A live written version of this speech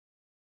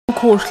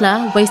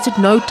Nkhohla wasted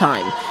no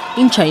time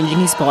in changing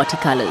his party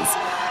colours.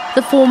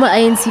 The former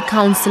ANC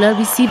councillor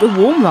received a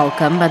warm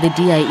welcome by the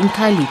DA in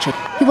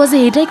Khayelitsha. He was a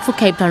headache for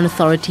Cape Town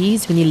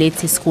authorities when he led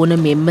Seskhona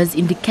members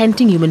in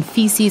decanting human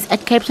feces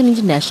at Cape Town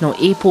International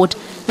Airport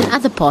and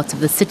other parts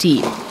of the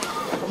city.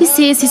 He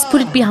says he's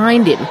put it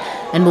behind him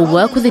and will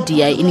work with the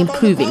DA in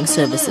improving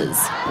services.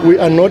 We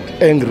are not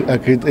angry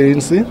against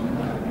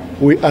ANC.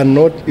 We are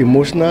not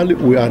emotional.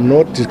 We are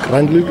not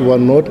disgruntled. We are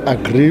not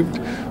aggrieved.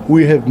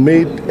 We have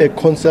made a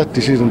conscious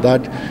decision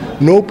that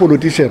no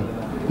politician,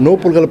 no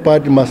political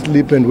party must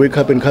sleep and wake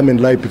up and come and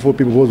lie before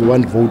people vote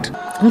one vote.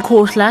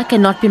 Nkhohla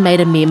cannot be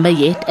made a member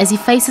yet as he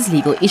faces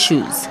legal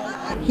issues.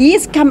 He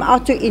has come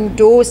out to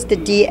endorse the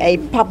DA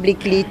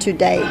publicly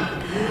today.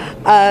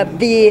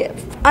 The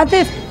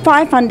other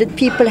 500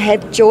 people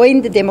have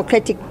joined the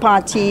Democratic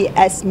Party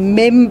as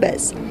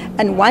members,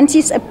 and once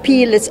his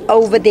appeal is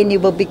over, then he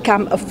will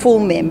become a full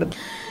member.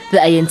 The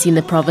ANC in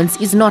the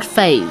province is not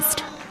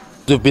fazed.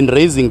 We've been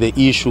raising the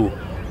issue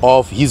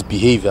of his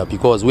behavior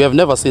because we have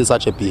never seen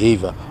such a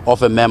behavior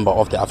of a member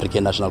of the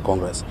African National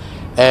Congress.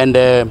 And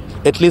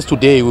at least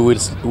today we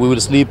will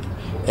sleep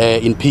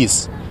in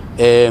peace.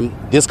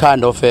 This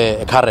kind of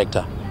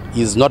character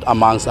is not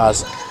amongst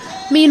us.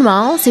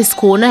 Meanwhile,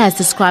 Seskhona has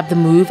described the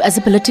move as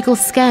a political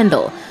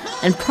scandal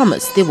and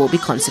promised there will be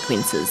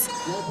consequences.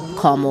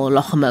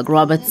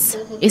 Roberts,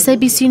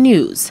 SABC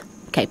News,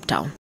 Cape Town.